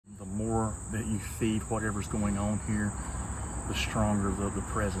feed whatever's going on here, the stronger the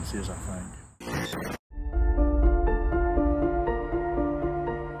presence is, I think.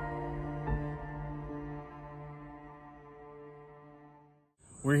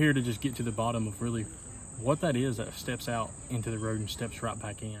 We're here to just get to the bottom of really what that is that steps out into the road and steps right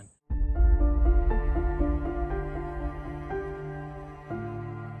back in.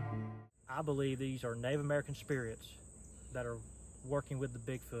 I believe these are Native American spirits that are working with the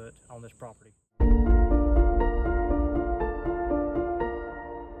Bigfoot on this property.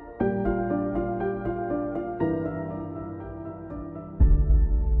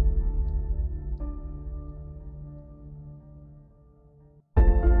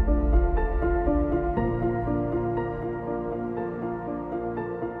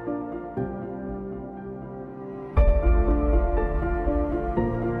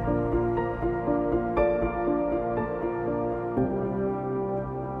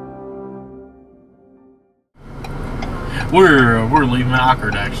 We're leaving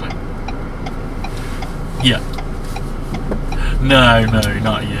Ockard, actually. Yeah. No,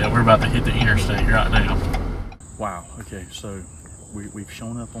 not yet. We're about to hit the interstate right now. Wow. Okay, so we've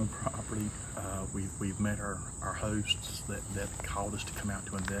shown up on property. We've met our hosts that called us to come out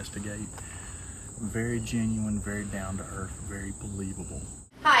to investigate. Very genuine, very down to earth, very believable.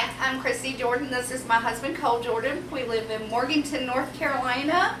 Hi, I'm Christy Jordan. This is my husband, Cole Jordan. We live in Morganton, North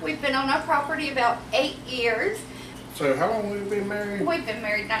Carolina. We've been on our property about 8 years. So how long have we been married? We've been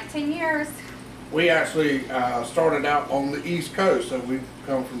married 19 years. We actually started out on the East Coast, so we've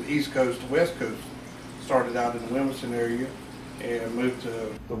come from the East Coast to West Coast. Started out in the Wilmington area and moved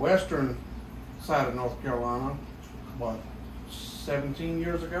to the western side of North Carolina, what, 17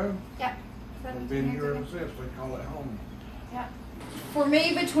 years ago? Yep. We've been here ever since. We call it home. Yep. For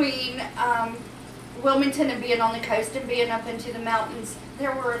me, between Wilmington and being on the coast and being up into the mountains,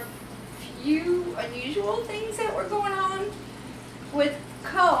 there were a few unusual things that were going on. With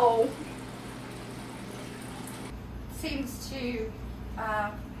Cole, seems to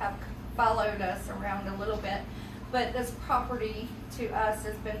have followed us around a little bit, but this property to us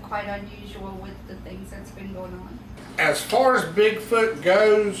has been quite unusual with the things that's been going on. As far as Bigfoot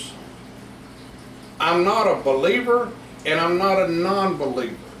goes, I'm not a believer and I'm not a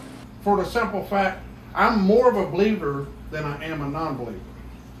non-believer. For the simple fact, I'm more of a believer than I am a non-believer.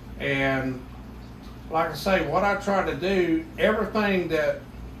 And like I say, what I try to do, everything that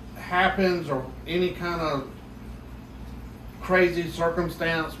happens or any kind of crazy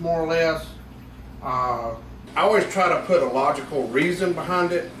circumstance, more or less, I always try to put a logical reason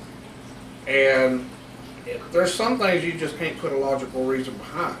behind it. And there's some things you just can't put a logical reason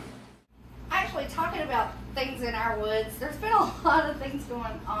behind. Actually, talking about things in our woods, there's been a lot of things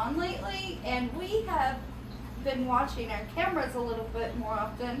going on lately, and we have been watching our cameras a little bit more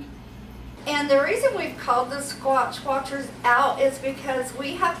often. And the reason we've called the Squatch Watchers out is because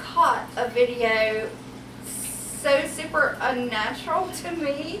we have caught a video so super unnatural to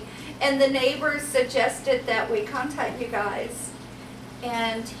me, and the neighbors suggested that we contact you guys.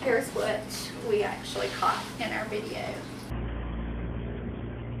 And here's what we actually caught in our video.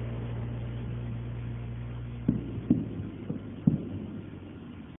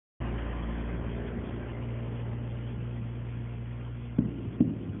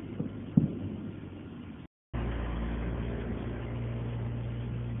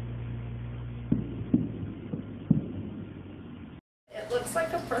 Looks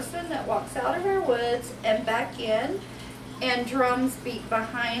like a person that walks out of our woods and back in, and drums beat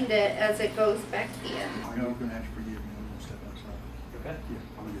behind it as it goes back in. I'm going to ask for you. I'm going to step outside. Okay?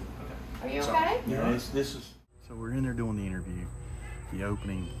 Yeah, I'm good. Okay. Are you okay? Yeah, this is. So we're in there doing the interview, the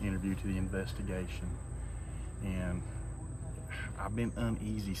opening interview to the investigation, and I've been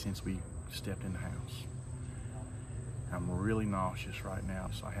uneasy since we stepped in the house. I'm really nauseous right now,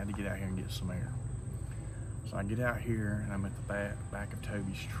 so I had to get out here and get some air. So I get out here and I'm at the back of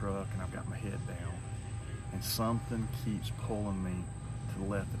Toby's truck and I've got my head down, and something keeps pulling me to the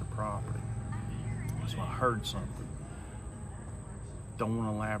left of the property. So I heard something. Don't want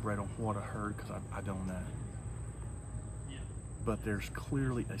to elaborate on what I heard because I don't know. But there's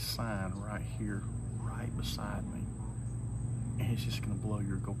clearly a sign right here, right beside me, and it's just going to blow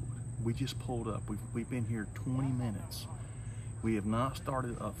your gourd. We just pulled up. We've been here 20 minutes. We have not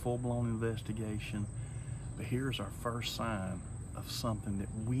started a full-blown investigation. But here's our first sign of something that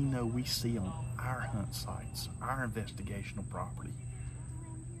we know we see on our hunt sites, our investigational property,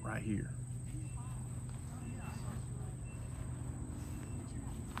 right here.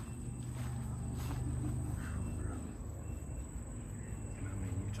 And I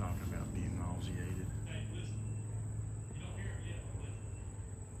mean, you're talking about being nauseated.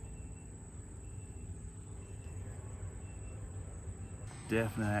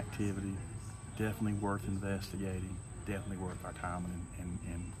 definite activity, definitely worth investigating, definitely worth our time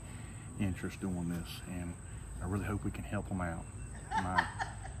and interest doing this, and I really hope we can help them out.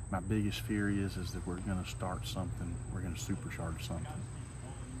 My biggest fear is that we're going to start something, we're going to supercharge something,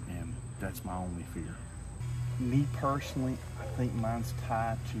 and that's my only fear. Me personally, I think mine's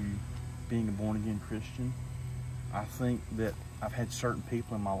tied to being a born-again Christian. I think that I've had certain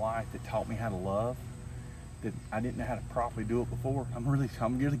people in my life that taught me how to love, that I didn't know how to properly do it before. I'm gonna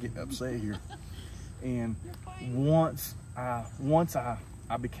get upset here. And once I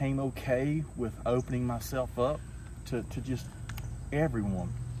became okay with opening myself up to just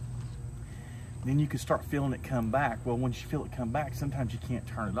everyone, then you can start feeling it come back. Well, once you feel it come back, sometimes you can't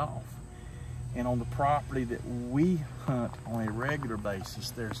turn it off. And on the property that we hunt on a regular basis,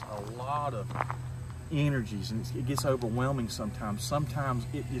 there's a lot of energies, and it gets overwhelming sometimes. Sometimes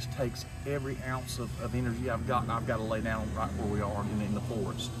it just takes every ounce of energy I've got, and I've got to lay down right where we are in the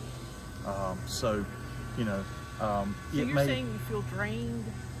forest. So, you know, So you're saying you feel drained?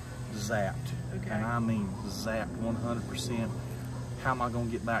 Zapped. Okay. And I mean zapped 100%. How am I going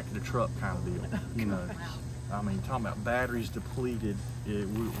to get back to the truck kind of deal? You know, I mean, talking about batteries depleted,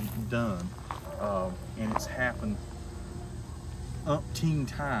 we're done. And it's happened umpteen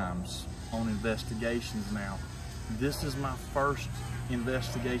times on investigations now. This is my first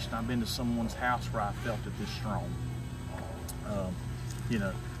investigation I've been to someone's house where I felt it this strong. You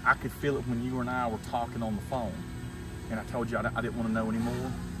know, I could feel it when you and I were talking on the phone, and I told you I didn't want to know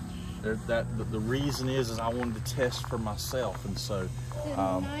anymore. The reason is I wanted to test for myself, and so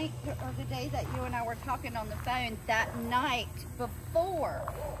The night or the day that you and I were talking on the phone, that night before,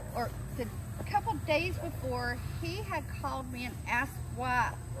 or a couple days before, he had called me and asked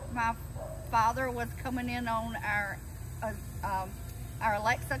why my father was coming in on our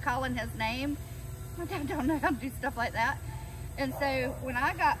Alexa, calling his name. My dad don't know how to do stuff like that. And so when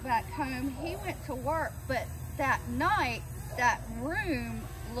I got back home, he went to work, but that night, that room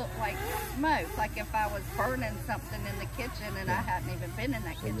looked like smoke, like if I was burning something in the kitchen and I hadn't even been in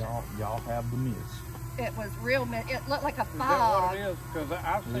that kitchen. So y'all have the mist. It was real mist. It looked like a fog. Is that what it is? Because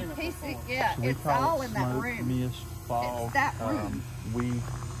I've seen it before. Yeah, So we it's call all it in that smoke, room. mist, fog. It's that room.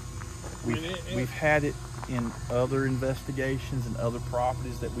 We've had it in other investigations and other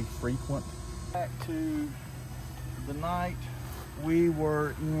properties that we frequent. Back to the night we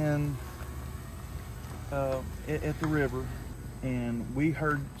were in at the river, and we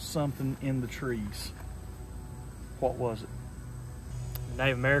heard something in the trees. What was it?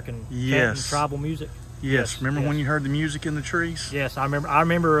 Native American Yes. chanting tribal music. Yes. Remember when you heard the music in the trees? Yes, I remember.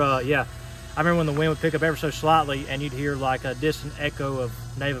 Yeah, I remember when the wind would pick up ever so slightly, and you'd hear like a distant echo of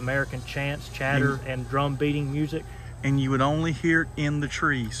Native American chants, chatter, and drum beating music. And you would only hear it in the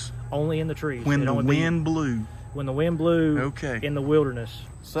trees. Only in the trees. When the wind blew. When the wind blew. Okay. In the wilderness.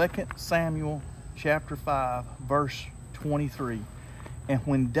 2 Samuel chapter 5, verse 23. And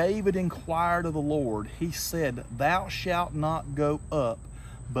when David inquired of the Lord, he said, Thou shalt not go up,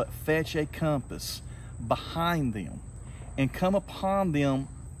 but fetch a compass behind them, and come upon them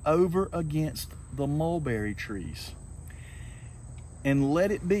over against the mulberry trees. And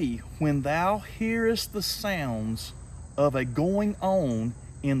let it be, when thou hearest the sounds of a going on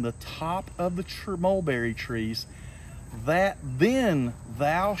in the top of the mulberry trees, that then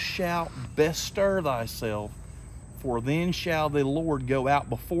thou shalt bestir thyself, for then shall the Lord go out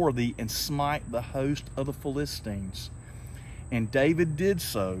before thee and smite the host of the Philistines. And David did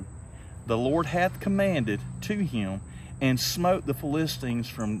so. The Lord hath commanded to him, and smote the Philistines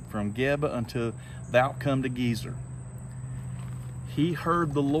from Geba until thou come to Gezer. He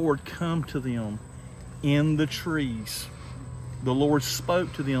heard the Lord come to them in the trees. The Lord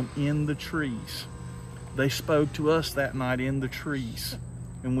spoke to them in the trees. They spoke to us that night in the trees.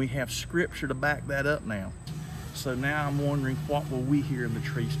 And we have scripture to back that up now. So now I'm wondering, what will we hear in the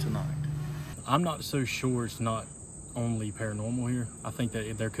trees tonight? I'm not so sure it's not only paranormal here. I think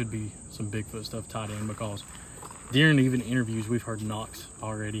that there could be some Bigfoot stuff tied in, because during even interviews, we've heard knocks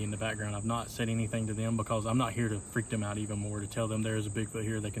already in the background. I've not said anything to them because I'm not here to freak them out even more, to tell them there is a Bigfoot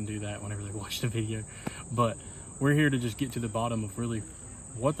here. They can do that whenever they watch the video. But we're here to just get to the bottom of really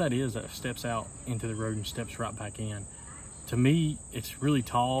what that is that steps out into the road and steps right back in. To me, it's really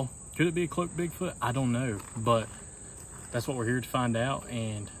tall. Could it be a cloaked Bigfoot? I don't know, but that's what we're here to find out.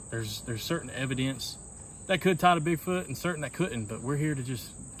 And there's certain evidence that could tie to Bigfoot and certain that couldn't, but we're here to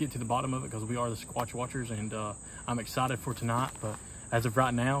just get to the bottom of it because we are the Squatch Watchers, and I'm excited for tonight. But as of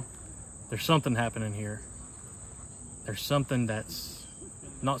right now, there's something happening here. There's something that's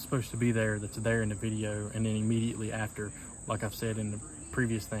not supposed to be there that's there in the video, and then immediately after, like I've said in the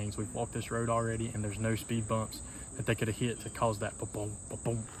previous things. We've walked this road already, and there's no speed bumps that they could have hit to cause that boom,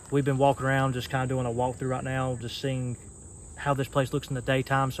 boom. We've been walking around, just kind of doing a walkthrough right now, just seeing how this place looks in the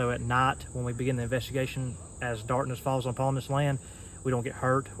daytime, so at night, when we begin the investigation, as darkness falls upon this land, we don't get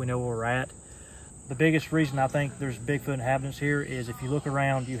hurt. We know where we're at. The biggest reason I think there's Bigfoot inhabitants here is if you look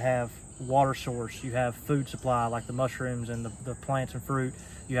around, you have water source, you have food supply like the mushrooms and the plants and fruit,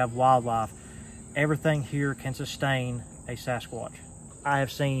 you have wildlife. Everything here can sustain a Sasquatch. I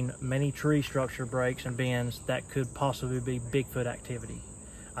have seen many tree structure breaks and bends that could possibly be Bigfoot activity.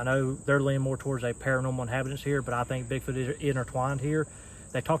 I know they're leaning more towards a paranormal inhabitants here, but I think Bigfoot is intertwined here.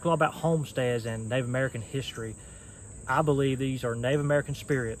 They talked a lot about homesteads and Native American history. I believe these are Native American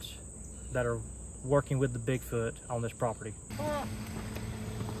spirits that are working with the Bigfoot on this property. Well,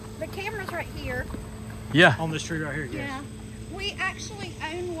 the camera's right here. Yeah. On this tree right here, yes. Yeah. We actually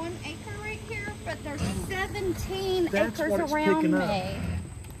own 1 acre right here, but there's 17 That's acres what it's around picking me. up.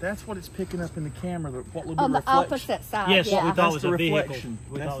 That's what it's picking up in the camera. What little On bit the of reflection. opposite side, Yes, yeah. what we thought was That's the a vehicle. reflection.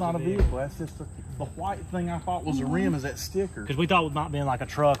 We thought That's it not a was vehicle. That's just the white thing I thought was a rim is that sticker. Because we thought it might be like a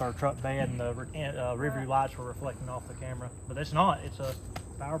truck or a truck bed, and the rear view lights were reflecting off the camera. But it's not. It's a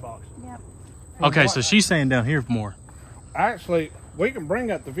power box. Yep. Okay, so she's saying down here more. Actually, we can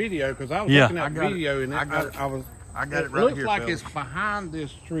bring up the video because I was Yeah. looking at I the got it. video and I got it. I was. I got it right looks here, like fellas. it's behind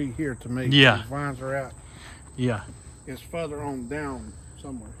this tree here to me. Yeah. The vines are out. Yeah. It's further on down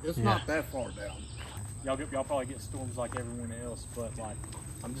somewhere. It's Yeah. not that far down. Y'all probably get storms like everyone else, but like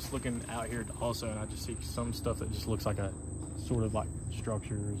I'm just looking out here also, and I just see some stuff that just looks like a sort of like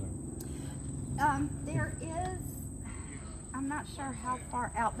structures. And There is, I'm not sure how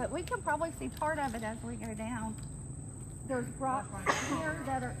far out, but we can probably see part of it as we go down. There's rocks here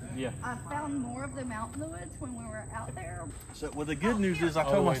that are, Yeah. I found more of them out in the woods when we were out there. So, well, the good news is I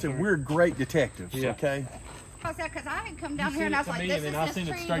All told the them, I way said, through. we're great detectives, Yeah. okay? How's that? Because I had come down You here and I seen was it to like, me, this and is then I this seen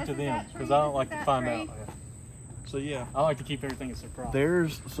it tree, straight this to is them that because tree, I don't this like is to that find tree. out. So, yeah. I like to keep everything a surprise.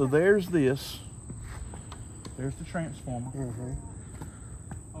 There's there's the transformer. And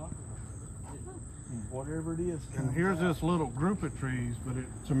whatever it is. And comes here's out. this little group of trees, but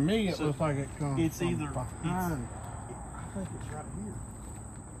to me it So looks like it comes it's from either- behind. I think it's right here.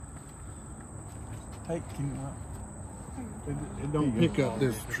 It don't pick up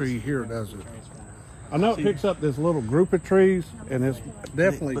this tree here, does it? Transformer. I know it See- picks up this little group of trees, and it's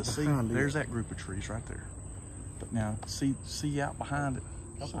definitely But see, behind there's it. that group of trees right there. But now, see out behind it.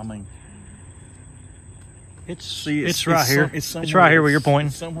 I mean, It's see, it's right here. It's It's right here where you're pointing.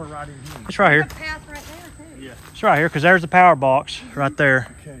 It's somewhere right in here. It's right here. There's a path right there too. Yeah. It's right here because there's the power box right there.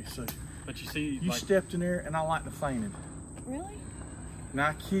 Okay, so But you see, you like, stepped in there and I like to fainted. Really? Now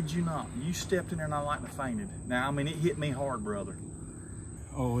I kid you not, you stepped in there and I like to fainted. Now I mean it hit me hard, brother.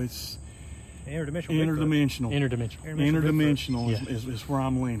 Oh, it's Interdimensional. interdimensional. Interdimensional. Interdimensional is where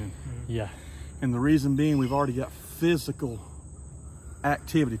I'm leaning. yeah. And the reason being, we've already got physical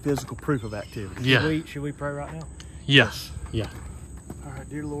activity, physical proof of activity. Yeah. Should we pray right now? Yes. Yeah. All right,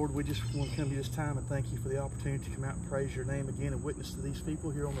 dear Lord, we just want to come to you this time and thank you for the opportunity to come out and praise your name again and witness to these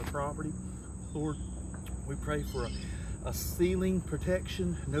people here on their property. Lord, we pray for a sealing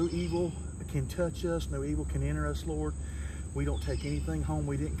protection. No evil can touch us, no evil can enter us, Lord. We don't take anything home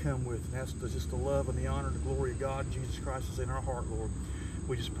we didn't come with, and that's just the love and the honor and the glory of God. Jesus Christ is in our heart, Lord.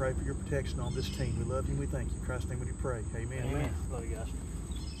 We just pray for your protection on this team. We love you and we thank you. In Christ's name we do pray. Amen. Amen. Love you guys.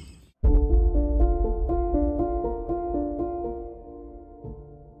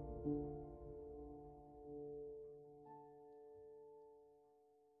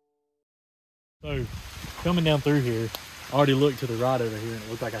 So, coming down through here, I already looked to the right over here, and it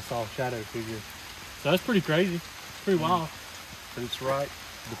looked like I saw a shadow figure. So that's pretty crazy. It's pretty wild. But it's right,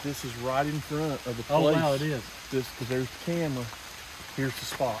 but this is right in front of the place. Oh wow, it is. This, because there's the camera. Here's the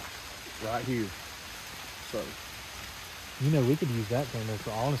spot, right here. So, You know, we could use that camera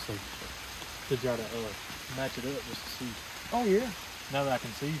for honestly to try to match it up just to see. oh yeah, Now that I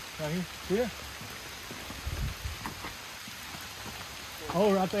can see right here. yeah.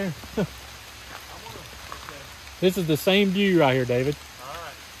 Oh, right there. This is the same view right here, David. All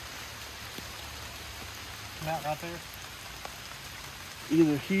right. Come out right there.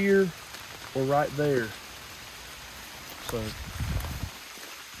 Either here or right there. So,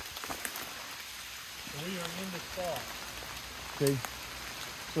 We are in the spot. okay.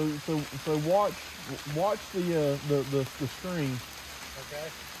 So watch the screen. Okay.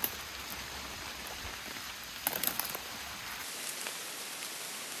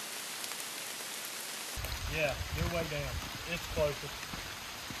 Yeah, you're way down. It's closer.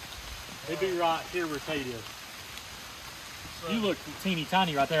 It'd be right here where Tate is. You look teeny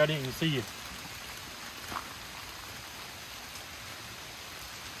tiny right there. I didn't even see you.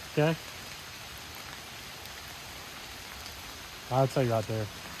 Okay. I'd say right there.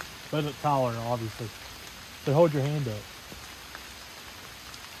 But it's taller, obviously. So hold your hand up.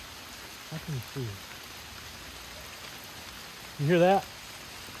 How can you see it? You hear that?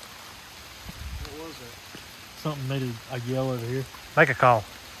 What was it? Something made a yell over here. Make a call.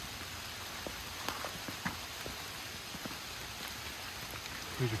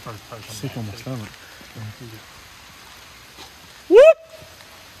 Who's your first person? Sick on my stomach. Whoop!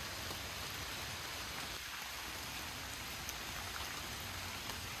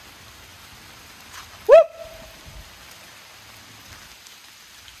 Whoop!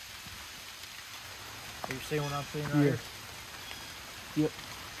 You see what I'm seeing right Yeah. here? Yep.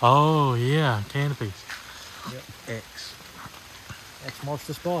 Oh yeah, canopies. Yep. X. X marks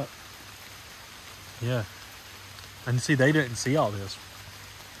the spot. Yeah. And see, they didn't see all this.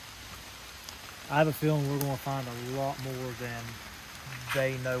 I have a feeling we're going to find a lot more than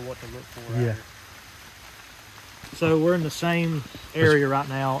they know what to look for. Yeah. Out here. So we're in the same area right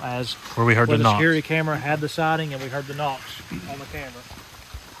now as Where we heard where the the knock. security camera had the sighting, and we heard the knocks on the camera.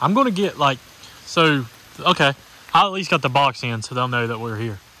 I'm gonna get like, so okay. I at least got the box in, so they'll know that we're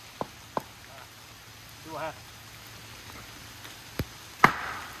here. See what happens.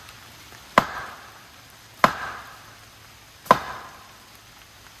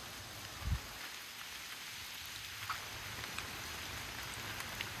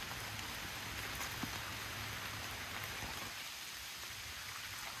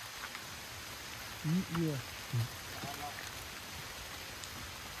 Yeah.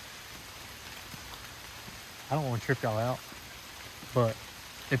 I don't want to trip y'all out, but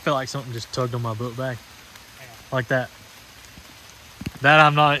it felt like something just tugged on my book bag, like that. That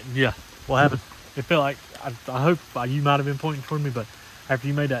I'm not. Yeah. What happened? It felt like I hope you might have been pointing toward me, but after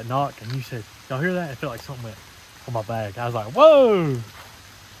you made that knock and you said, "Y'all hear that?" It felt like something went on my bag. I was like, "Whoa!"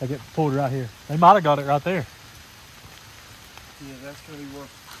 Like it pulled it right here. They might have got it right there. Yeah, that's gonna be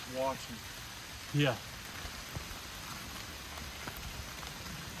worth watching. Yeah.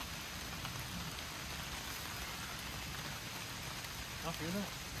 I hear that.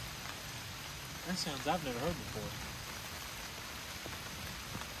 That sounds I've never heard before.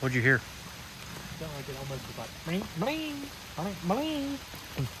 What'd you hear? It sounded like it almost was like bling, bling, bling, bling.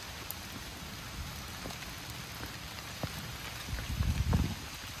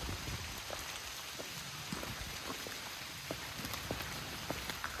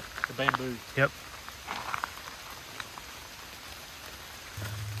 The bamboo. Yep.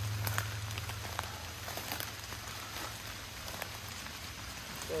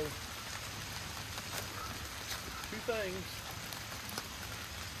 So, two things.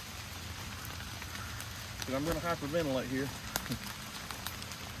 And I'm going to hyperventilate here.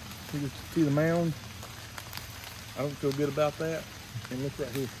 You can see the mound. I don't feel good about that. And look right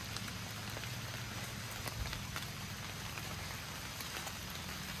here.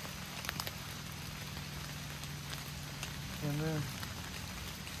 And then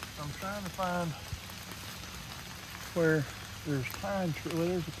I'm trying to find where there's pine tree. Well,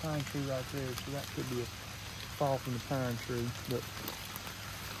 there's a pine tree right there, so that could be a fall from the pine tree. But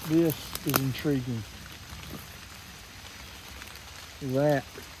this is intriguing. That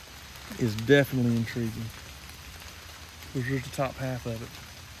is definitely intriguing. There's just the top half of it.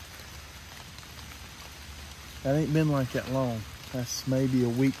 That ain't been like that long. That's maybe a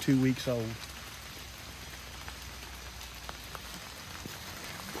week, 2 weeks old.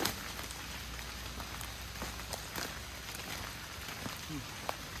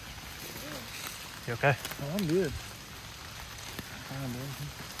 You okay? Oh, I'm good. Fine, boy.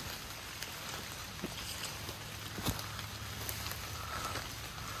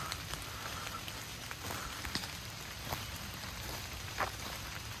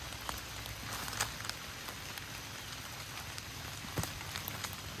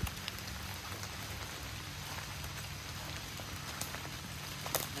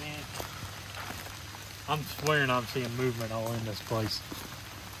 Man, I'm swearing I'm seeing movement all in this place.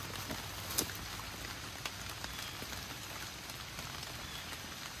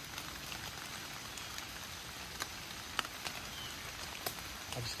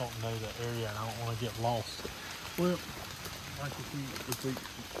 I just don't know the area and I don't want to get lost. Well, like if we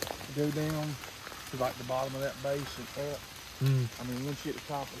go down to like the bottom of that base and up, I mean, once you hit the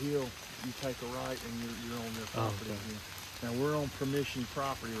top of the hill, you take a right and you're on their property. okay. Here. Now we're on permission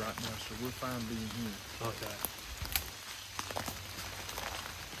property right now, so we're fine being here. Okay.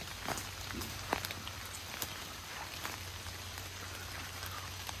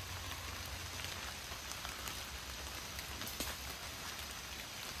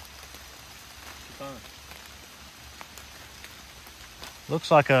 Fine. Looks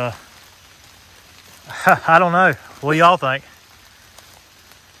like a, I don't know. What do y'all think?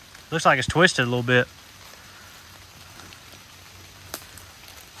 Looks like it's twisted a little bit.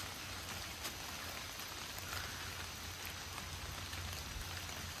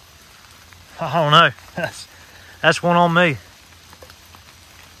 I don't know. That's one on me.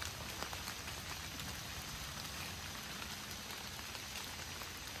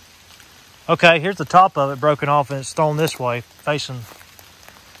 Okay, here's the top of it broken off and it's thrown this way, facing.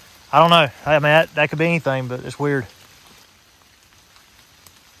 I don't know. I mean, that could be anything, but it's weird.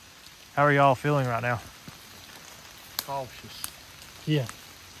 How are y'all feeling right now? Cautious. Yeah.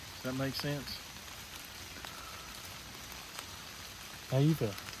 Does that make sense? How you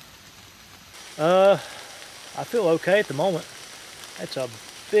feel? I feel okay at the moment. That's a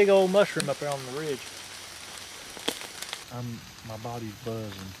big old mushroom up there on the ridge. My body's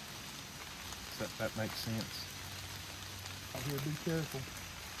buzzing. Does that makes sense? Out here, be careful.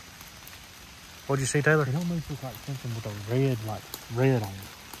 What'd you see, Taylor? It almost looks like something with a red on it.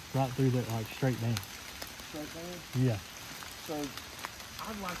 Right through that, like straight down. Straight down? Yeah. So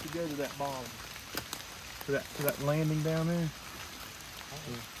I'd like to go to that bottom. To that landing down there.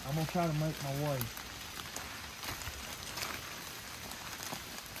 So I'm gonna try to make my way.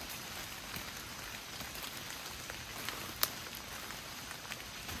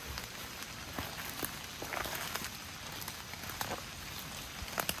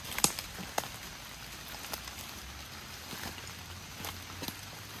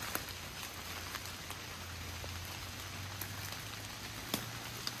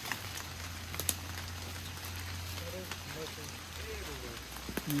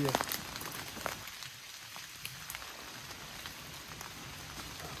 Yeah.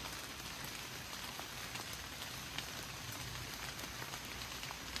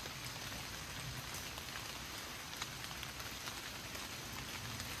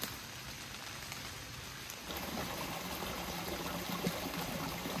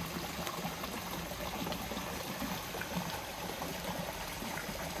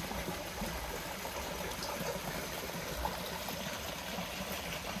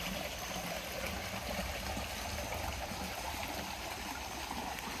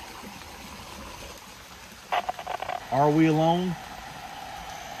 Are we alone?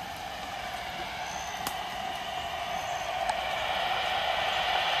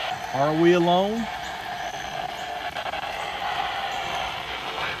 Are we alone?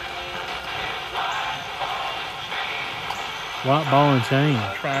 White ball and chain.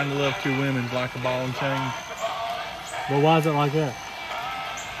 Trying to love two women's like a ball and chain. Well, why is it like that?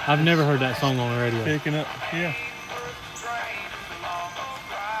 I've never heard that song on the radio. Picking up, yeah.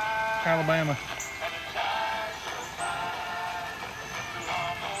 Alabama.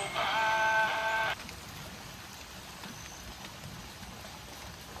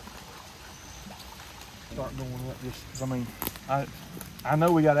 Start going up just, 'cause I mean, I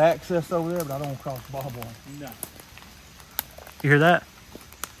know we got access over there, but I don't want to cross the ball line. No. You hear that?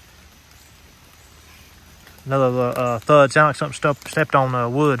 Another thud. Sound like something stepped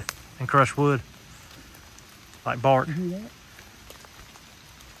on wood and crushed wood. Like bark. You hear that?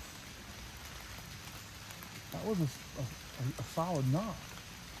 That was a solid knock.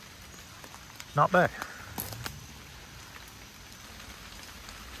 Not back.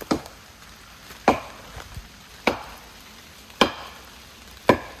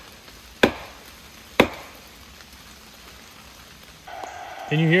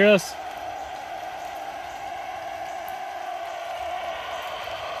 Can you hear us?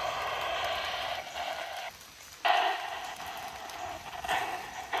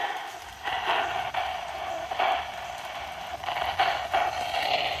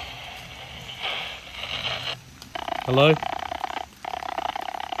 Hello?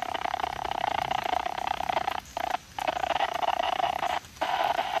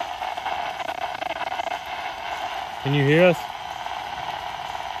 Can you hear us?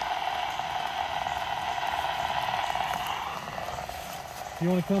 If you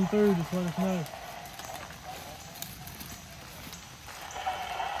want to come through, just let us know.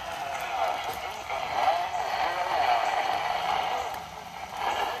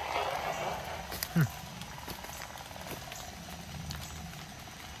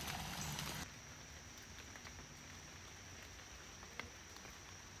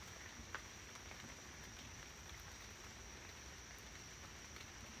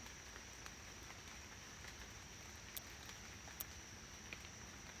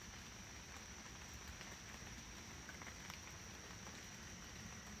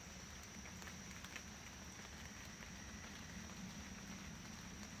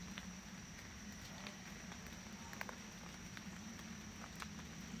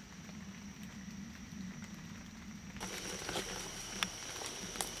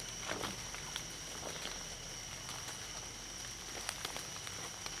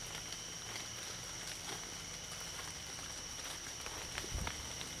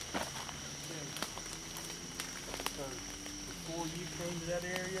 that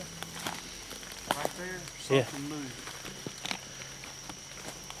area right there, Yeah. something moved.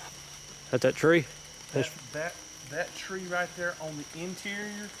 That tree? That tree right there on the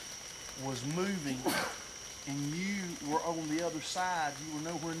interior was moving, and you were on the other side. You were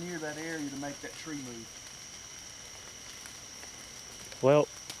nowhere near that area to make that tree move. Well,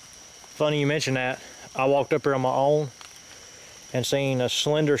 funny you mention that. I walked up here on my own and seen a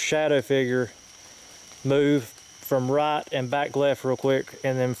slender shadow figure move from right and back left real quick,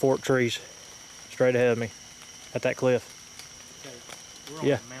 and then forked trees straight ahead of me at that cliff. Okay, we're on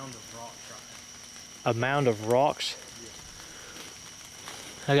Yeah. a mound of rocks right now. A mound of rocks?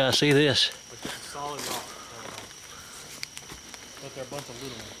 Yeah. I gotta see this. But it's a solid rock. But there are a bunch of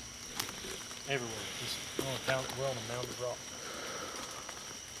little ones everywhere. We're on a mound of rocks.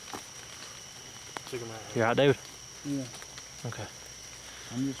 Check them out. You all right, David? Yeah. Okay.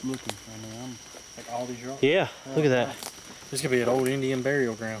 I'm just looking. I'm Like all these rocks. Yeah, look at that. This could be an old Indian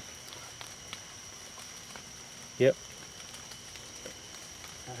burial ground. Yep.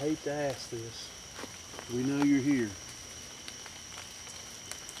 I hate to ask this. We know you're here.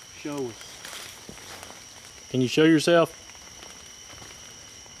 Show us. Can you show yourself?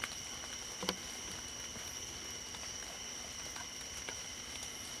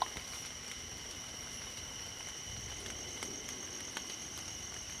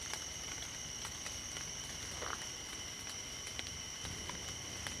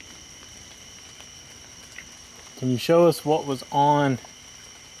 Can you show us what was on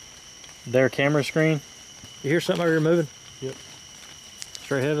their camera screen? You hear something over here moving? Yep.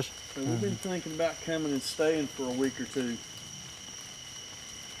 Straight ahead of us? So we've been thinking about coming and staying for a week or two.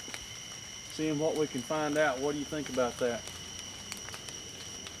 Seeing what we can find out. What do you think about that?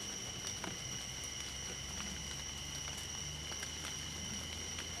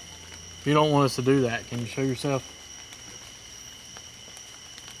 If you don't want us to do that, can you show yourself?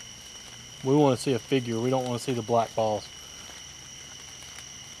 We want to see a figure. We don't want to see the black balls.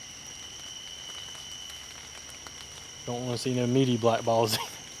 Don't want to see no meaty black balls.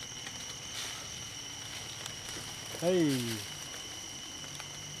 Hey. See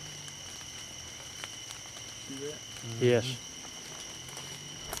that? Yes.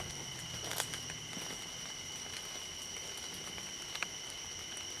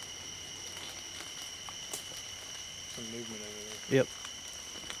 Some movement over there. Yep.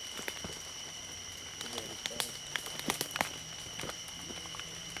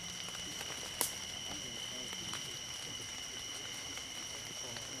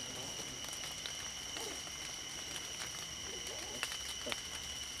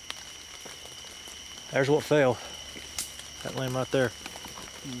 There's what fell. That limb right there.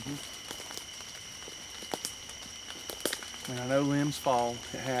 I mean, I know limbs fall.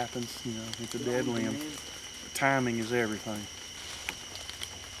 It happens. You know, it's a dead limb. Timing is everything.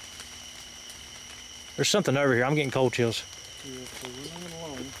 There's something over here. I'm getting cold chills. Yeah, so we're not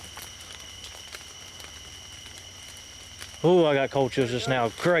alone. Oh, I got cold chills just now.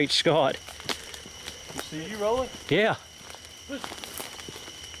 Great Scott. You see you rolling? Yeah.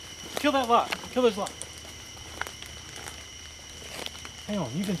 Kill that lot. Kill this lot. Hang on,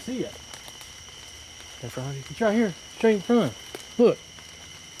 you can see it. In front of you. It's right here, straight in front. Look.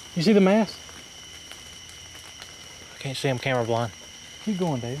 You see the mass? I can't see him camera blind. Keep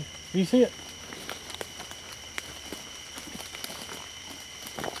going, David. Do you see it?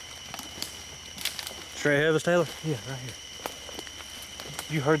 Straight ahead of us, Taylor? Yeah, right here.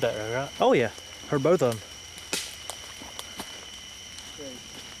 You heard that, right? Oh yeah. Heard both of them. Okay.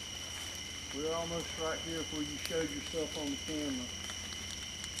 We're almost right here where you showed yourself on the camera.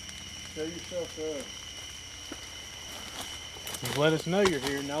 Show yourself to us. Just let us know you're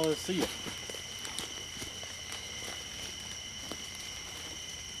here. Now let's see it.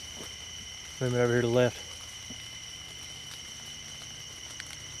 Moving over here to the left.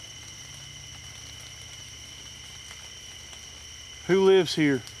 Who lives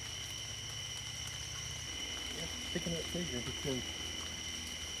here? Picking that figure because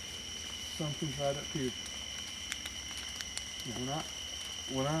Something's right up here.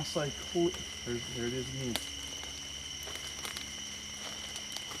 When I say there it is again.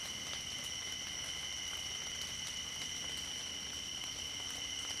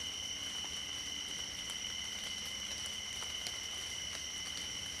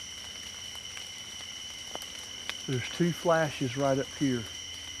 There's two flashes right up here,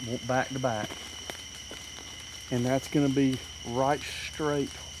 back to back. And that's going to be right straight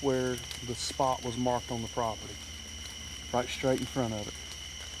where the spot was marked on the property. Right straight in front of it.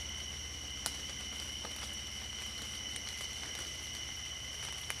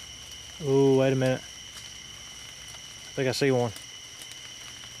 Oh, wait a minute. I think I see one.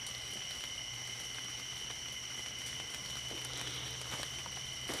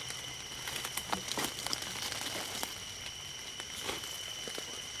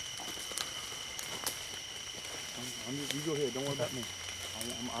 You go ahead. Don't worry about me.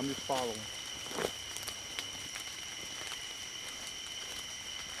 I'm just following.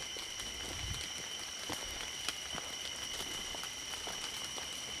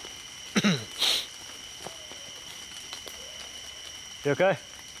 You okay?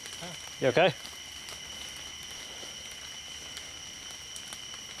 You okay?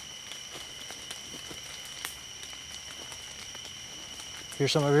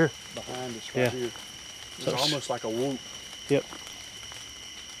 Here's some over here. Behind us right here. It's almost like a whoop. Yep.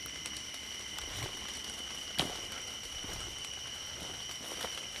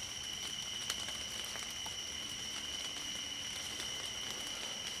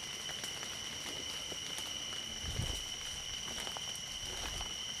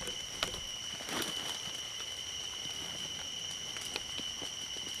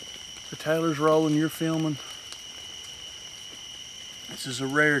 So Taylor's rolling, you're filming. This is a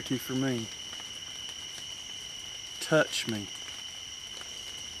rarity for me. Touch me.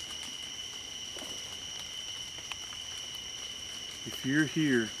 If you're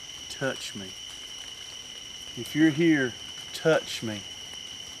here, touch me. If you're here, touch me.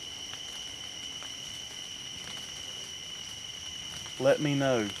 Let me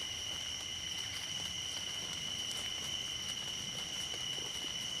know.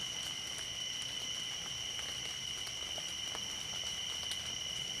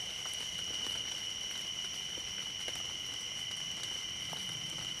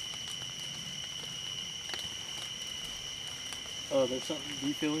 Oh, there's something. Do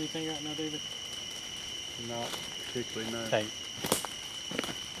you feel anything right now, David? Not particularly, no. Hey.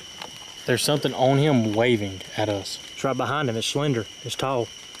 There's something on him waving at us. It's right behind him. It's slender. It's tall.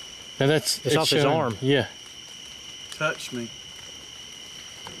 Now that's It's off his showing- arm. Yeah. Touch me.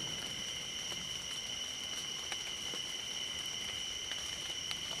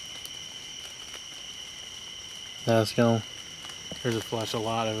 That's gone. There's a flash of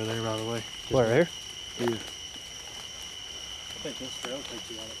light over there, by the way. Where, here? Here. I think this trail takes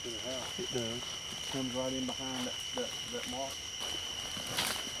you right up to the house. It does. It comes right in behind that mark.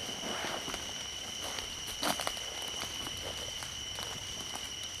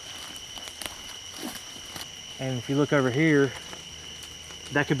 And if you look over here,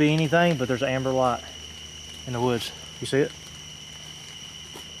 that could be anything, but there's an amber light in the woods. You see it?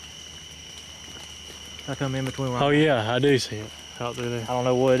 I come in between. Oh yeah, I do see it out through there. I don't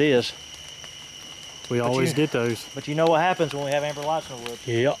know what it is, We always get those. but you know what happens when we have amber lights in the woods.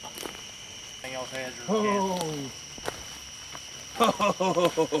 Yep. Anything else has your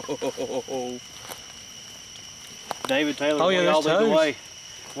Oh. David Taylor, Oh, yeah, we all there's lead the toes. way.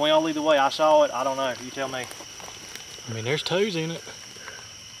 We all lead the way. I saw it. I don't know. You tell me. I mean, there's toes in it.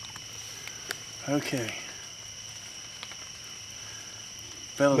 Okay.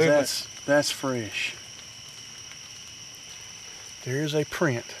 Fellas, Movement. that's fresh. There's a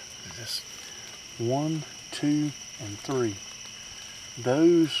print. This 1, 2, and 3.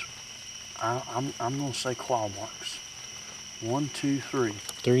 Those, I'm gonna say claw marks. 1, 2, 3.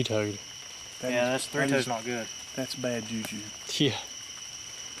 Three-toed. That's three toes not good. That's bad juju. Yeah.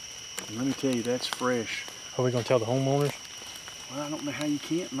 And let me tell you, that's fresh. Are we gonna tell the homeowners? Well, I don't know how you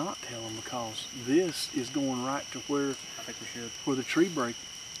can't not tell them, because this is going right to where I think we should. where the tree break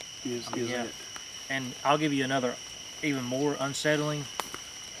is Yeah. it. And I'll give you another, even more unsettling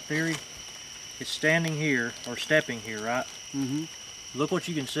theory. It's standing here or stepping here, right? Mm-hmm. Look what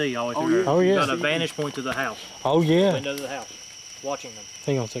you can see all the way Oh, through yeah. there. Oh, yeah. You've got a vantage point to the house, Oh yeah. window to the house, watching them.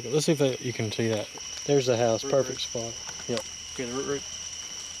 Hang on a second. Let's see if you can see that. There's the house. Perfect spot. Yep. Okay, the root.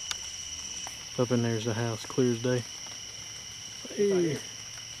 Up in there's the house, clear as day. Hey.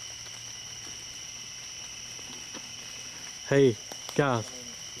 Hey, guys,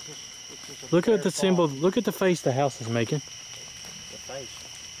 look at the symbol. Look at the face the house is making. The face.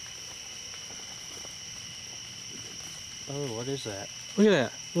 Oh, what is that? Look at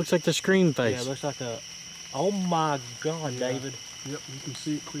that. Looks like the screen Yeah, face. it looks like a. Oh my God, Yeah. David. Yep, you can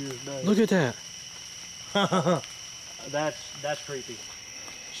see it clear as day. Look at that. That's creepy.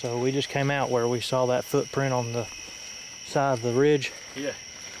 So we just came out where we saw that footprint on the side of the ridge. Yeah.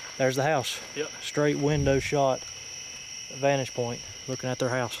 There's the house. Yep. Straight window shot, vantage point, looking at their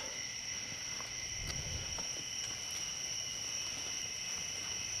house.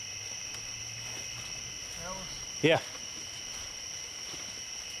 Yeah.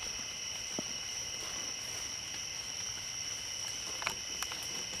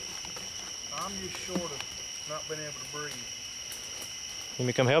 I'm just short of not being able to breathe. Let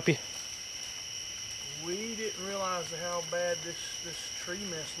me come help you. We didn't realize how bad this tree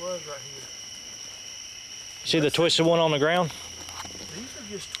mess was right here. See the twisted one on the ground? These are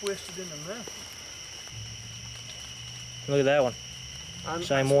just twisted into nothing. Look at that one. Same that's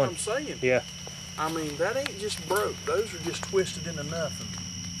one. What I'm saying. Yeah. I mean, that ain't just broke. Those are just twisted into nothing.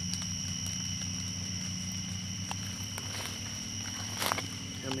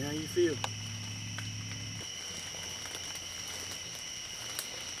 Tell me how you feel.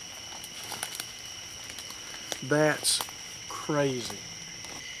 That's crazy.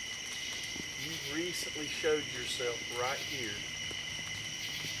 You recently showed yourself right here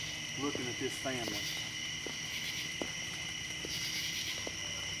looking at this family.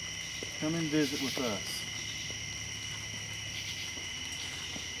 Come and visit with us.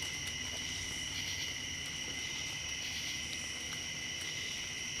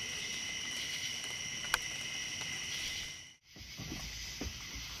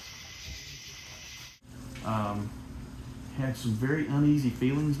 Had some very uneasy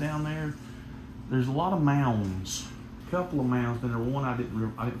feelings down there. There's a lot of mounds, a couple of mounds. Then there one I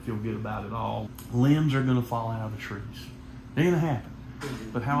didn't feel good about at all. Limbs are going to fall out of the trees. They're going to happen.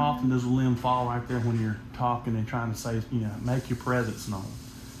 But how often does a limb fall right there when you're talking and trying to say, make your presence known?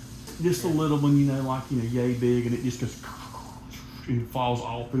 Just a little one, like yay big, and it just goes and falls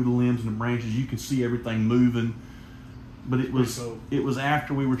all through the limbs and the branches. You can see everything moving. But it was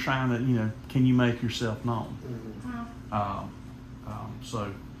after we were trying to, can you make yourself known?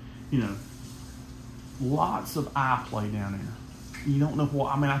 So, lots of eye play down there. You don't know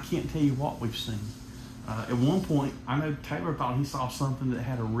what, I can't tell you what we've seen. At one point, I know Taylor thought he saw something that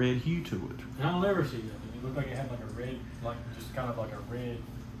had a red hue to it. I'll never see that. It looked like it had like a red, just kind of like a red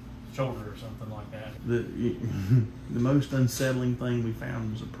shoulder or something like that. The most unsettling thing we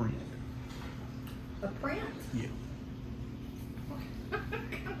found was a print. A print? Yeah. What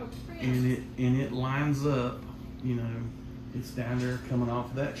kind of print? And it lines up, it's down there coming off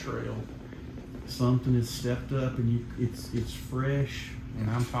of that trail. Something has stepped up and it's fresh, and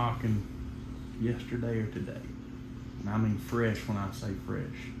I'm talking yesterday or today. And I mean fresh when I say fresh.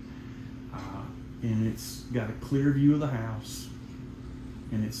 And it's got a clear view of the house,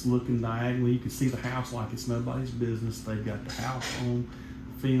 and it's looking diagonally. You can see the house like it's nobody's business. They've got the house on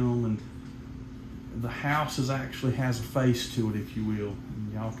film, and the house actually has a face to it, if you will.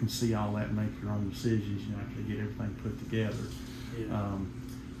 And y'all can see all that and make your own decisions, after you get everything put together. Yeah.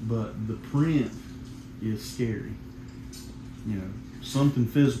 But the print is scary. Something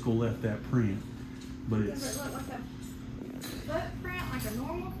physical left that print. But it's... Does it look like a footprint, like a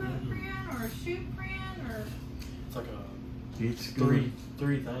normal footprint, or a shoe print, or? It's like It's three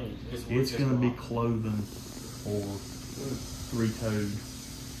things. It's going to be clothing or three-toed,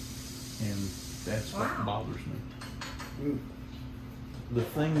 and that's what bothers me. The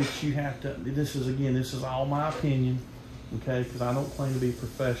thing that you have to, this is all my opinion, okay, because I don't claim to be a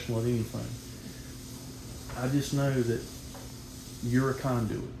professional at anything. I just know that you're a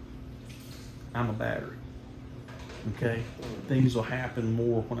conduit. I'm a battery. Okay? Things will happen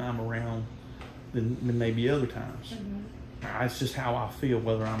more when I'm around than maybe other times. It's just how I feel,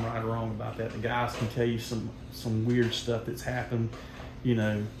 whether I'm right or wrong about that. The guys can tell you some weird stuff that's happened,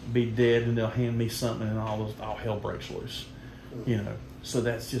 be dead, and they'll hand me something and all hell breaks loose. So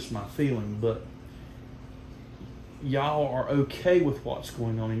that's just my feeling. But y'all are okay with what's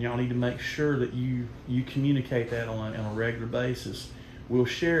going on, and y'all need to make sure that you communicate that on a regular basis. We'll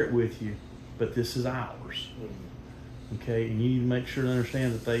share it with you, but this is ours. Okay, and you need to make sure to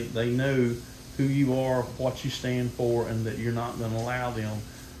understand that they know who you are, what you stand for, and that you're not going to allow them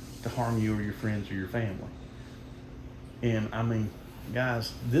to harm you or your friends or your family. And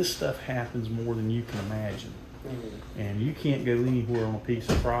guys, this stuff happens more than you can imagine. And you can't go anywhere on a piece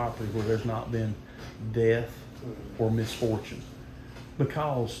of property where there's not been death or misfortune,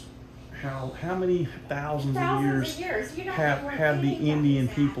 because how many thousands of years have the Indian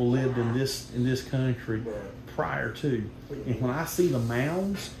people lived in this country prior to? And when I see the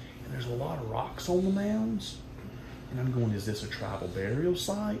mounds, and there's a lot of rocks on the mounds, and I'm going, is this a tribal burial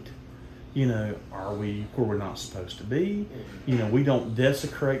site? Are we where we're not supposed to be? We don't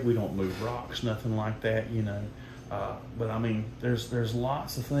desecrate, we don't move rocks, nothing like that, but there's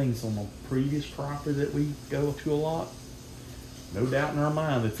lots of things on the previous property that we go to a lot. No doubt in our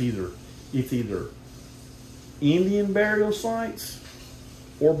mind, it's either Indian burial sites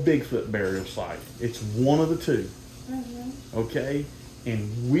or Bigfoot burial site. It's one of the two. Okay?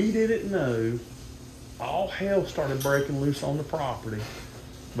 And we didn't know. All hell started breaking loose on the property,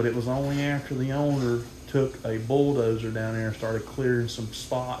 but it was only after the owner took a bulldozer down there and started clearing some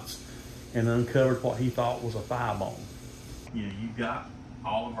spots and uncovered what he thought was a thigh bone. You've got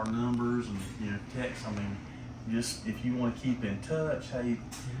all of our numbers and text. Just if you want to keep in touch, hey,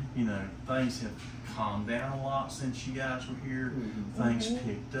 things have calmed down a lot since you guys were here. Things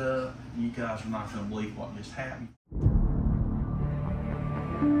picked up. You guys are not going to believe what just happened.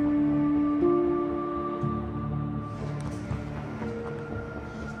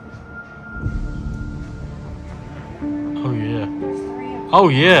 Oh yeah. There's 3 of them. Oh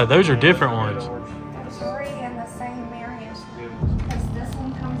yeah, those are different ones. There's 3 in the same area. Because this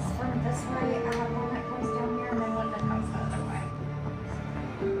one comes from this way. I have one that comes down here and then one that comes the other way.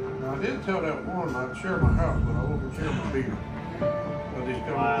 Now, I did tell that one I'd share my house, but I wouldn't share my beer. I just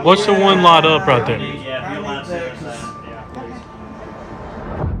come. What's the one light up right there?